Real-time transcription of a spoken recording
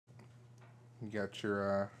You got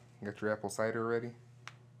your apple cider ready?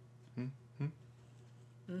 Hmm? Hmm?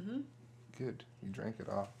 Mm-hmm. Good. You drank it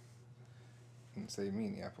all. Didn't save me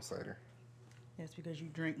any apple cider. That's because you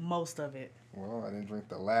drink most of it. Well, I didn't drink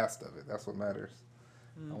the last of it. That's what matters.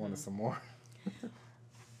 I wanted some more.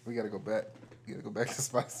 We gotta go back. We gotta go back to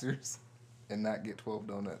Spicer's and not get 12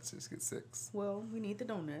 donuts. Just get 6. Well, we need the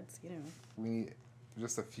donuts, We need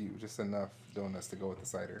just a few, just enough donuts to go with the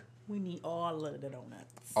cider. We need all of the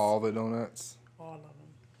donuts. All the donuts? All of them.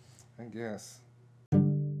 I guess.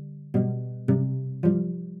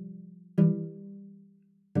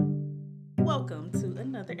 Welcome to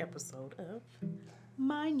another episode of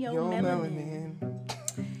Mind Your Yo, Melanin.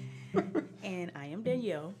 melanin. And I am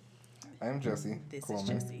Danielle. I am Jesse. This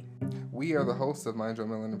Coleman. is Jesse. We are the hosts of Mind Your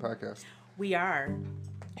Melanin podcast. We are.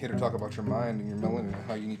 Here to talk about your mind and your melanin and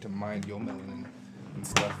how you need to mind your melanin and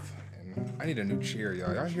stuff. And I need a new chair,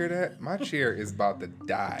 y'all. Y'all hear that? My chair is about to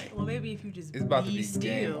die. Well, maybe if you just It's about to be be still.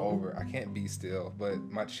 game over. I can't be still, but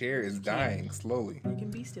my chair is dying slowly. You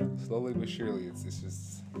can be still. Slowly but surely. It's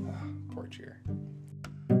just poor chair.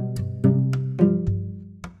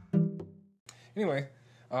 Anyway,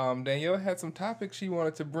 Danielle had some topics she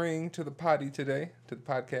wanted to bring to the potty today, to the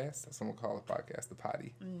podcast. That's what I'm gonna call the podcast, the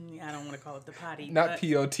potty. I don't want to call it the potty. Not but-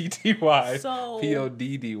 Potty. So-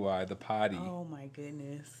 Poddy, the potty. Oh my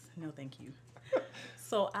goodness. No, thank you.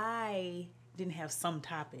 So I didn't have some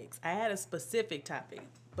topics. I had a specific topic,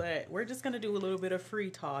 but we're just going to do a little bit of free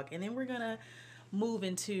talk and then we're going to move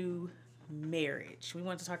into marriage. We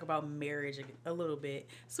want to talk about marriage a little bit,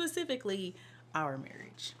 specifically our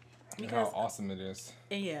marriage. And how awesome it is.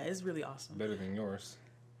 And yeah, it's really awesome. Better than yours.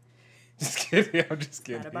 Just kidding. I'm just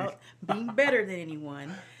kidding. Not about being better than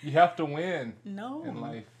anyone. You have to win No. in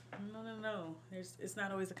life. No. It's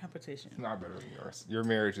not always a competition. It's not better than yours. Your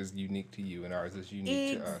marriage is unique to you, and ours is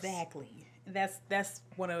unique to us. Exactly. That's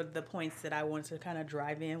one of the points that I want to kind of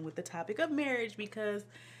drive in with the topic of marriage, because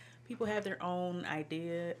people have their own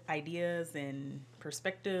ideas and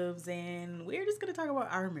perspectives, and we're just going to talk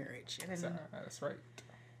about our marriage. And That's right.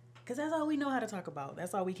 because that's all we know how to talk about.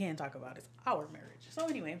 That's all we can talk about is our marriage. So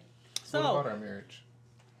anyway, What about our marriage?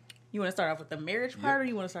 you want to start off with the marriage part, or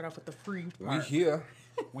you want to start off with the free part? We here.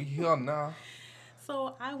 We here now.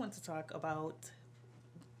 So I want to talk about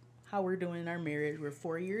how we're doing in our marriage. We're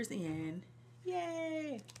 4 years in.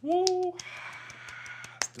 Yay! Woo!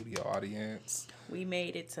 Studio audience. We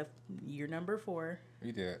made it to year number 4.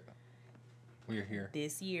 We did. We are here.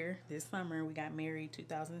 This year, this summer, we got married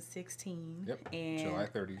 2016. Yep. And July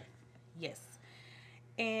 30th. yes.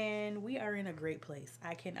 And we are in a great place.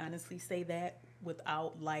 I can honestly say that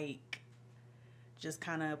without just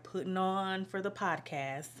kind of putting on for the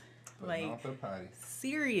podcast. Putting on for the potty.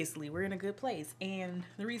 Seriously, we're in a good place. And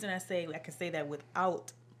the reason I can say that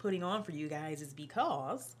without putting on for you guys is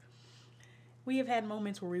because we have had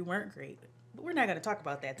moments where we weren't great. But we're not going to talk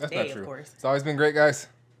about that That's today, not true. of course. It's always been great, guys.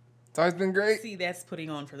 It's always been great. See, that's putting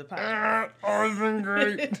on for the podcast. Always been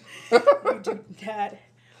great. We do not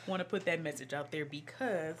want to put that message out there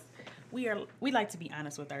because we like to be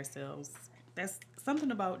honest with ourselves. That's something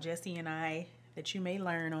about Jesse and I that you may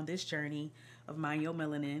learn on this journey of Mind Your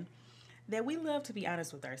Melanin, that we love to be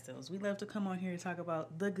honest with ourselves. We love to come on here and talk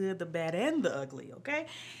about the good, the bad, and the ugly, okay?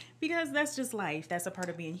 Because that's just life. That's a part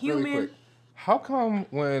of being human. Really quick. How come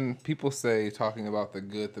when people say talking about the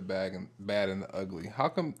good, the bad, and the ugly, how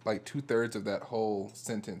come like 2/3 of that whole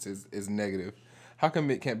sentence is negative? How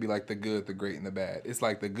come it can't be like the good, the great, and the bad? It's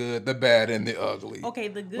like the good, the bad, and the ugly. Okay,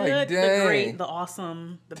 the good, Like, the dang. great, the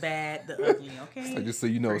awesome, the bad, the ugly, okay? So just so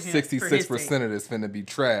you know, For his 66% sake. of this finna be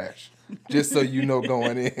trash. Just so you know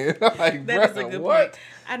going in. Like, That is a bruh, good what? point.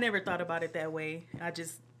 I never thought about it that way. I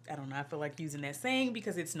don't know. I feel like using that saying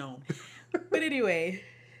because it's known. But anyway,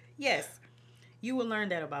 yes, you will learn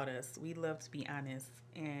that about us. We love to be honest,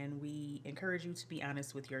 and we encourage you to be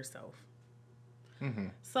honest with yourself. Mm-hmm.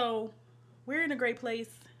 So we're in a great place,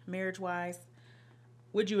 marriage-wise.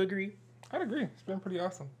 Would you agree? I'd agree. It's been pretty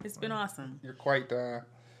awesome. It's been awesome. You're quite the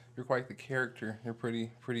character. You're pretty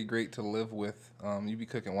great to live with. You be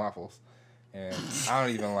cooking waffles, and I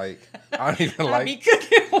don't even like. I be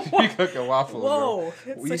cooking. You be cooking waffles. Whoa,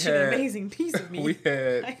 bro. that's such an amazing piece of me. We I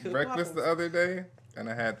had cook breakfast the waffles. other day, and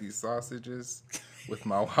I had these sausages with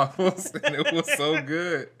my waffles, and it was so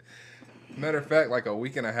good. Matter of fact, like a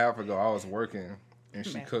week and a half ago, I was working, and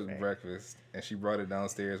she Matter of cooked fact. breakfast, and she brought it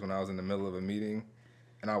downstairs when I was in the middle of a meeting,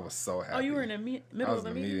 and I was so happy. Oh, you were in the I middle was of a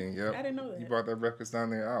in the meeting? meeting. Yep. I didn't know that. You brought that breakfast down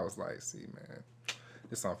there. I was like, see, man,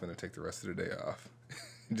 this I'm finna take the rest of the day off.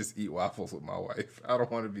 Just eat waffles with my wife. I don't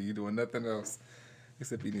want to be doing nothing else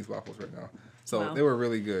except eating these waffles right now. So Wow. they were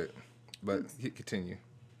really good. But continue.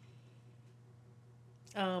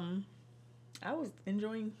 I was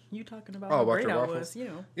enjoying you talking about Oh, how about great your I waffles? was, you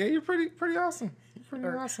know, Yeah, you're pretty awesome. You're pretty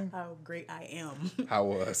or awesome. how great I am. How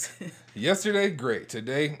was? Yesterday, great.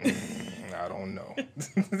 Today, I don't know.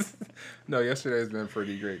 No, yesterday's been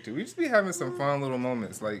pretty great too. We just be having some fun little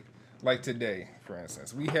moments, like today, for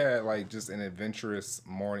instance. We had like just an adventurous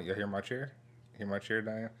morning. You hear my chair? Hear my chair,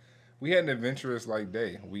 Diane? We had an adventurous like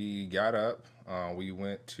day. We got up. We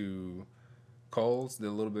went to Kohl's, did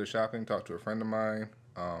a little bit of shopping, talked to a friend of mine,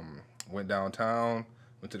 went downtown,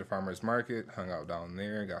 went to the farmer's market, hung out down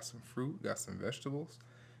there, got some fruit, got some vegetables.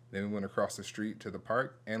 Then we went across the street to the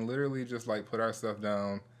park and literally just like put our stuff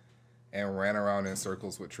down and ran around in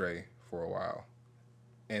circles with Trey for a while.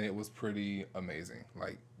 And it was pretty amazing.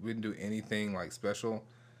 Like, we didn't do anything like special,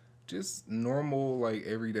 just normal, like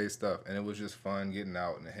everyday stuff. And it was just fun getting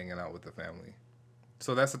out and hanging out with the family.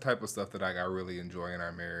 So that's the type of stuff that I really enjoy in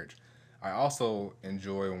our marriage. I also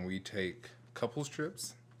enjoy when we take couples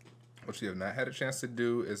trips, which we have not had a chance to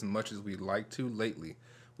do as much as we'd like to lately.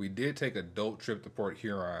 We did take a adult trip to Port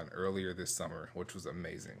Huron earlier this summer, which was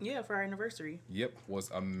amazing. Yeah, for our anniversary. Yep, was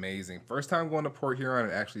amazing. First time going to Port Huron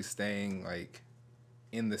and actually staying like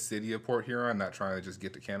in the city of Port Huron, not trying to just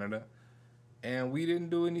get to Canada. And we didn't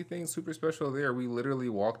do anything super special there. We literally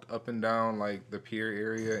walked up and down like the pier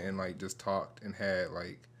area and like just talked and had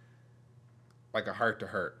like a heart to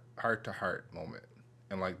heart moment.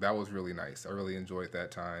 And like that was really nice. I really enjoyed that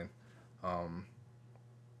time. Um,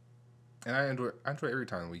 and I enjoy every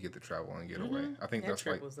time we get to travel and get away. I think That that's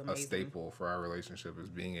trip like was a amazing. staple for our relationship is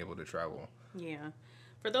being able to travel. Yeah.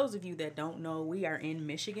 For those of you that don't know, we are in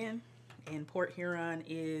Michigan, and Port Huron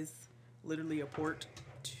is literally a port,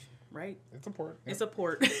 right? It's a port. It's a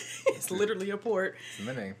port. It's literally a port. It's in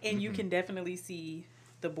the name. And you can definitely see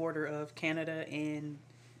the border of Canada and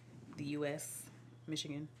the U.S.,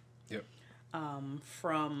 Michigan, Yep.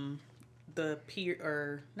 from the pier,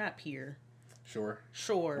 or not pier, Shore.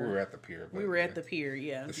 shore. We were at the pier. We were at the pier,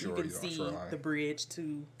 yeah. The You shore, can yeah, see shoreline. the bridge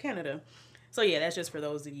to Canada. So yeah, that's just for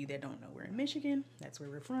those of you that don't know. We're in Michigan. That's where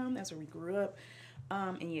we're from. That's where we grew up.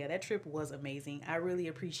 And yeah, that trip was amazing. I really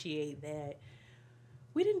appreciate that.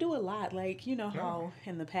 We didn't do a lot, like you know how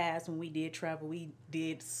in the past when we did travel, we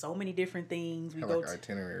did so many different things. We Had go like to,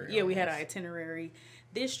 itinerary. yeah, we had an almost. itinerary.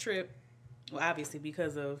 This trip, well, obviously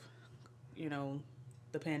because of you know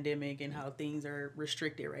the pandemic and how things are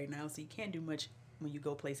restricted right now, so you can't do much when you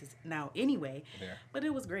go places now anyway. Yeah. But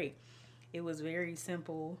it was great. It was very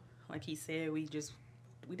simple. Like he said, we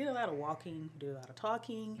did a lot of walking, we did a lot of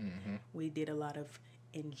talking, we did a lot of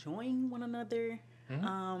enjoying one another.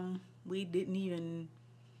 We didn't even.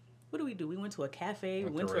 What do we do? We went to a cafe.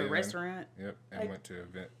 We went to a Raven. restaurant. Yep. And Like- went to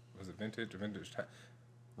was it Vintage or Vintage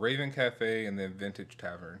Raven Cafe, and then Vintage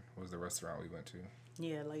Tavern was the restaurant we went to.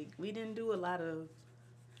 Yeah, like we didn't do a lot of,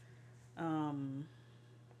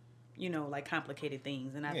 like complicated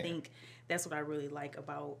things. And I Yeah. think that's what I really like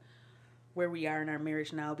about where we are in our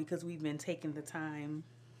marriage now, because we've been taking the time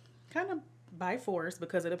kind of by force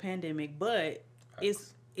because of the pandemic, but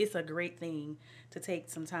it's a great thing to take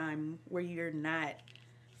some time where you're not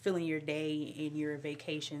filling your day and your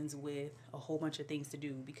vacations with a whole bunch of things to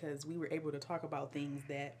do, because we were able to talk about things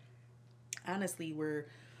that honestly were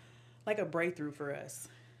like a breakthrough for us.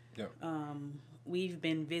 Yep. We've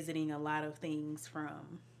been visiting a lot of things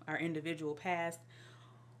from our individual past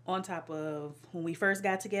on top of when we first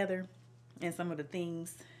got together and some of the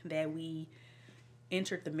things that we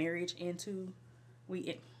entered the marriage into.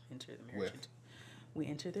 Entered the marriage With. into. We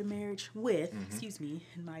entered the marriage with, excuse me,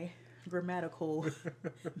 in my grammatical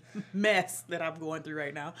mess that I'm going through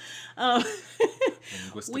right now.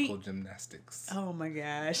 Linguistical gymnastics. Oh my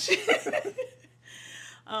gosh.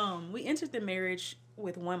 We entered the marriage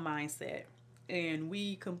with one mindset, and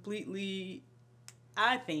we completely,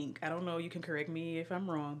 I don't know, you can correct me if I'm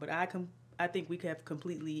wrong, but I think we have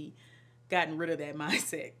completely gotten rid of that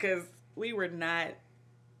mindset, because we were not,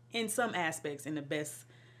 in some aspects, in the best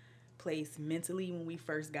place mentally when we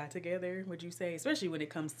first got together, would you say? Especially when it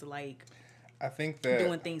comes to like I think that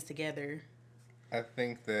doing things together.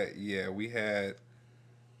 yeah, we had.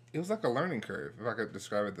 It was like a learning curve, if I could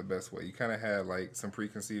describe it the best way. You kind of had like some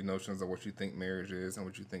preconceived notions of what you think marriage is and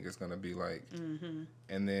what you think it's going to be like.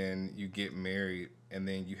 And then you get married, and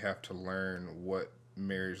then you have to learn what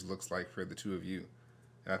marriage looks like for the two of you.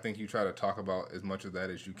 And I think you try to talk about as much of that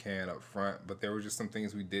as you can up front, but there were just some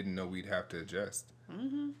things we didn't know we'd have to adjust.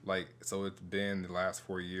 Like, so it's been the last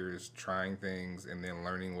 4 years trying things and then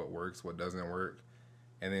learning what works, what doesn't work,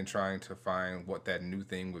 and then trying to find what that new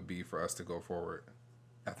thing would be for us to go forward.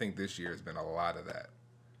 I think this year has been a lot of that.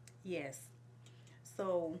 Yes.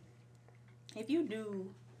 So, if you do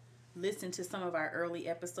listen to some of our early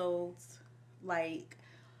episodes, like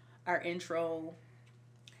our intro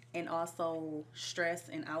and also stress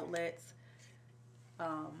and outlets,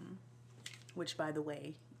 which, by the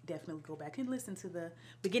way, definitely go back and listen to the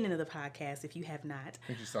beginning of the podcast if you have not. I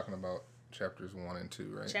think she's talking about chapters 1 and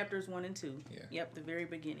 2, right? Chapters 1 and 2. Yeah. Yep, the very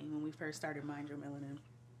beginning when we first started Mind Your Melanin.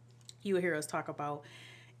 You will hear us talk about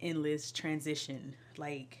endless transition.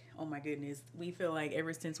 Like, oh my goodness, we feel like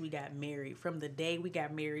ever since we got married, from the day we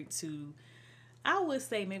got married to, I would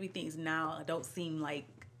say maybe things now don't seem like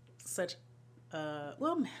such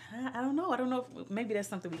well, I don't know. I don't know if maybe that's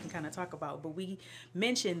something we can kind of talk about. But we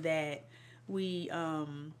mentioned that we're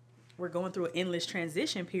going through an endless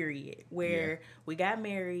transition period where we got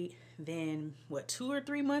married. Then what? 2 or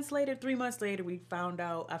 3 months later, I found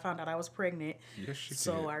out I was pregnant. Yes, she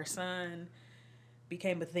so did. Our son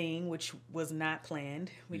became a thing, which was not planned.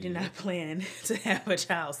 We did not plan to have a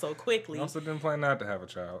child so quickly. We also didn't plan not to have a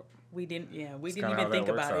child. We didn't. Yeah, we It's didn't kinda even how think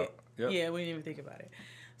that works about it. out. Yep. Yeah, we didn't even think about it.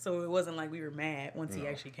 So it wasn't like we were mad once he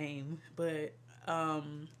actually came. But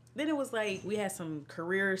then it was like we had some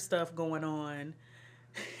career stuff going on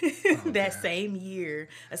that same year,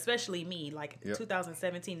 especially me. Like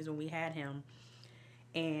 2017 is when we had him.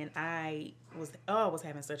 And I was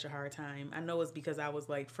having such a hard time. I know it's because I was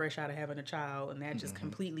like fresh out of having a child, and that just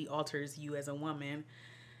completely alters you as a woman,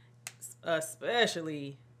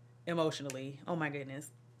 especially emotionally. Oh my goodness.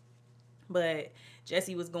 But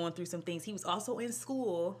Jesse was going through some things. He was also in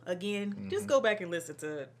school. Again, just go back and listen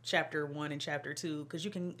to chapter 1 and chapter 2 because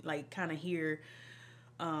you can like kind of hear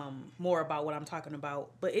more about what I'm talking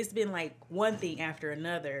about. But it's been like one thing after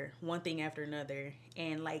another.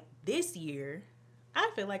 And like this year, I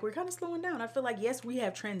feel like we're kind of slowing down. I feel like, yes, we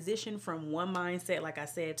have transitioned from one mindset, like I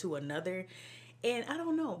said, to another. And I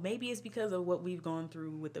don't know, maybe it's because of what we've gone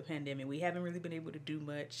through with the pandemic. We haven't really been able to do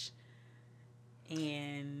much.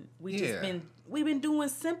 And we've been doing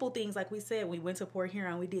simple things. Like we said, we went to Port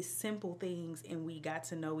Huron, we did simple things, and we got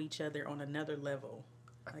to know each other on another level.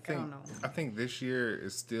 Like, I don't know. I think this year we're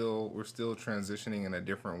still transitioning in a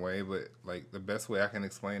different way, but like the best way I can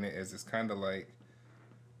explain it is it's kind of like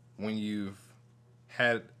when you've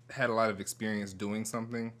had a lot of experience doing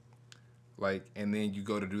something, like, and then you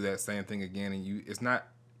go to do that same thing again, and it's not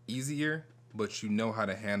easier, but you know how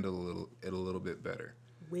to handle it a little bit better.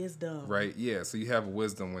 Wisdom. Right? Yeah. So you have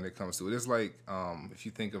wisdom when it comes to it. It's like if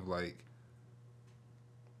you think of like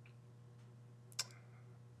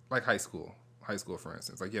high school, for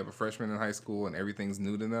instance. Like you have a freshman in high school and everything's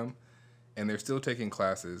new to them, and they're still taking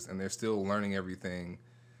classes and they're still learning everything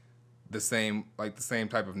the same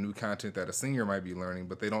type of new content that a senior might be learning,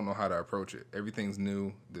 but they don't know how to approach it. Everything's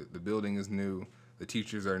new. The building is new. The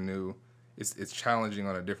teachers are new. It's challenging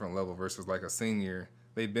on a different level versus like a senior.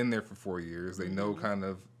 They've been there for 4 years. They know kind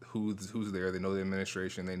of who's there. They know the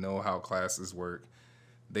administration. They know how classes work.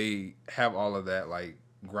 They have all of that like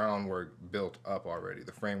groundwork built up already.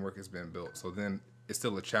 The framework has been built. So then it's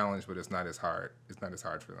still a challenge, but it's not as hard. It's not as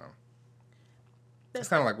hard for them. That's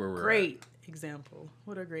kind of like where we're great at. Example.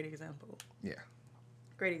 What a great example. Yeah.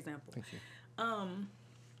 Great example. Thank you.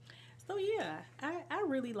 So yeah, I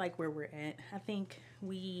really like where we're at. I think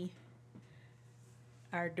we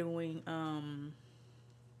are doing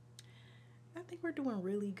I think we're doing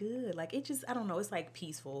really good. Like it just, I don't know, it's like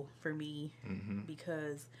peaceful for me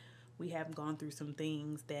because we have gone through some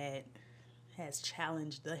things that has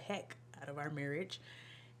challenged the heck out of our marriage.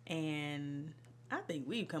 And I think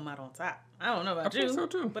we've come out on top. I don't know about you, think so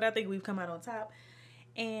too. but I think we've come out on top.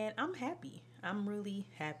 And I'm happy. I'm really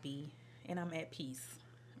happy. And I'm at peace.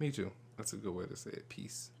 Me too. That's a good way to say it.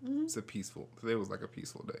 Peace. It's a peaceful. Today was like a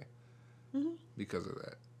peaceful day because of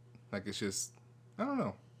that. Like it's just, I don't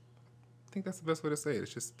know. I think that's the best way to say it.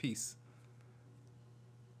 It's just peace.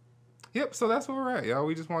 Yep. So that's where we're at, y'all.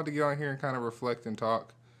 We just wanted to get on here and kind of reflect and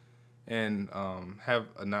talk, and have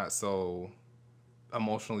a not so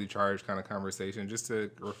emotionally charged kind of conversation, just to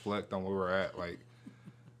reflect on where we're at. Like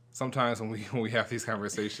sometimes when we have these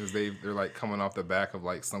conversations, they're like coming off the back of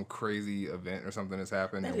like some crazy event or something that's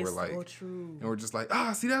happened, That and we're is like, so true. and we're just like,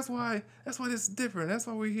 see, that's why this is different. That's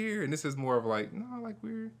why we're here. And this is more of like, no, like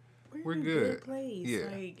we're in a good. good place. Yeah.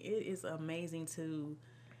 Like it is amazing to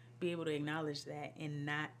be able to acknowledge that and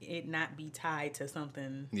not be tied to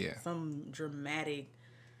something. Yeah. Some dramatic,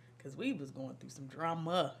 because we was going through some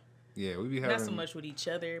drama. Yeah, we be having Not so much with each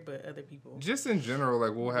other, but other people. Just in general,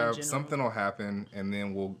 like we'll have something will happen, and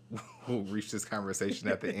then we'll reach this conversation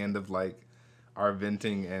at the end of like our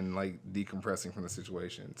venting and like decompressing from the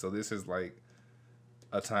situation. So this is like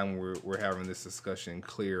a time where we're having this discussion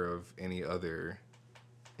clear of any other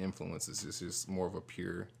influences. It's just more of a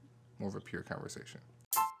pure conversation.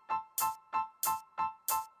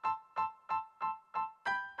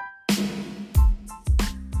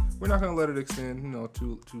 We're not gonna let it extend,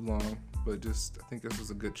 too long. But just, I think this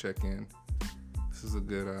was a good check-in. This is a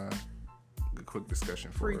good quick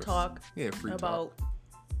discussion for free us. talk. Yeah, free about talk.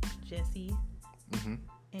 Jesse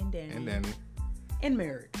and Danny and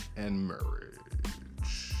marriage.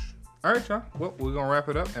 All right, y'all. Well, we're gonna wrap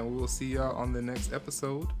it up, and we will see y'all on the next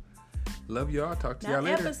episode. Love y'all. Talk to y'all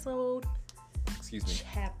later. Episode. Excuse me.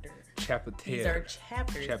 Chapter. Chapter. These are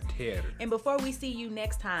chapters. Chapter. And before we see you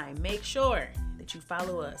next time, make sure that you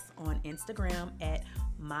follow us on Instagram at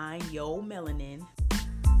MindYoMelanin